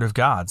in the Word of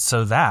God,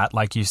 so that,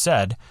 like you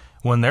said,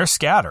 when they're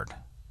scattered,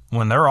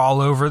 when they're all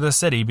over the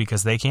city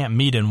because they can't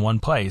meet in one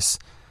place,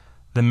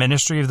 the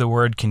ministry of the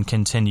Word can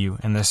continue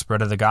and the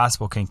spread of the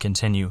gospel can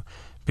continue,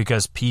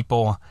 because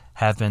people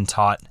have been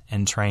taught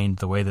and trained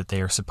the way that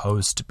they are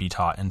supposed to be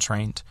taught and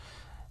trained.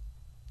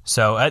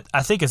 So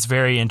I think it's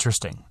very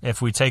interesting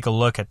if we take a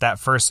look at that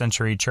first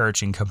century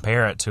church and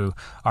compare it to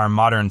our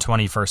modern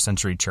 21st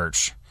century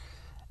church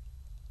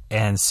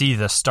and see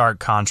the stark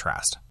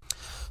contrast.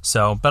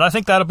 So, but I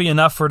think that'll be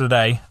enough for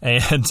today,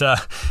 and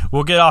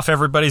we'll get off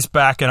everybody's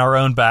back and our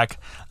own back.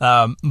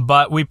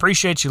 But we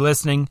appreciate you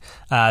listening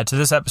to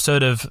this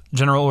episode of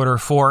General Order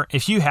 4.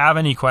 If you have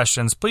any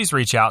questions, please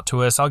reach out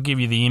to us. I'll give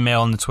you the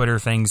email and the Twitter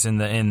things in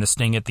the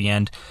sting at the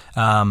end.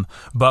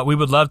 But we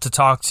would love to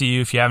talk to you.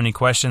 If you have any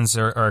questions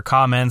or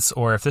comments,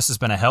 or if this has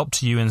been a help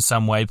to you in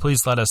some way,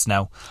 please let us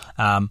know.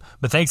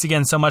 But thanks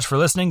again so much for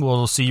listening.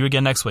 We'll see you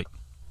again next week.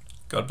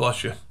 God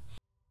bless you.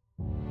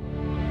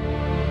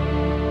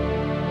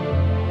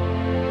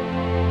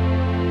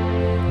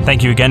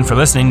 Thank you again for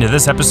listening to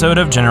this episode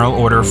of General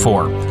Order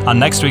 4. On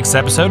next week's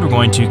episode, we're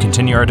going to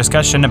continue our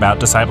discussion about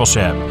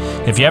discipleship.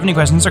 If you have any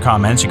questions or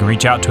comments, you can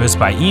reach out to us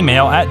by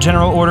email at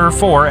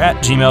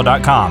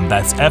generalorder4@gmail.com.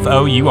 That's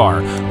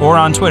FOUR. Or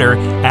on Twitter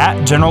at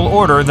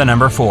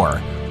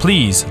generalorder4.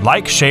 Please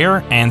like,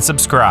 share, and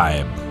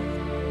subscribe.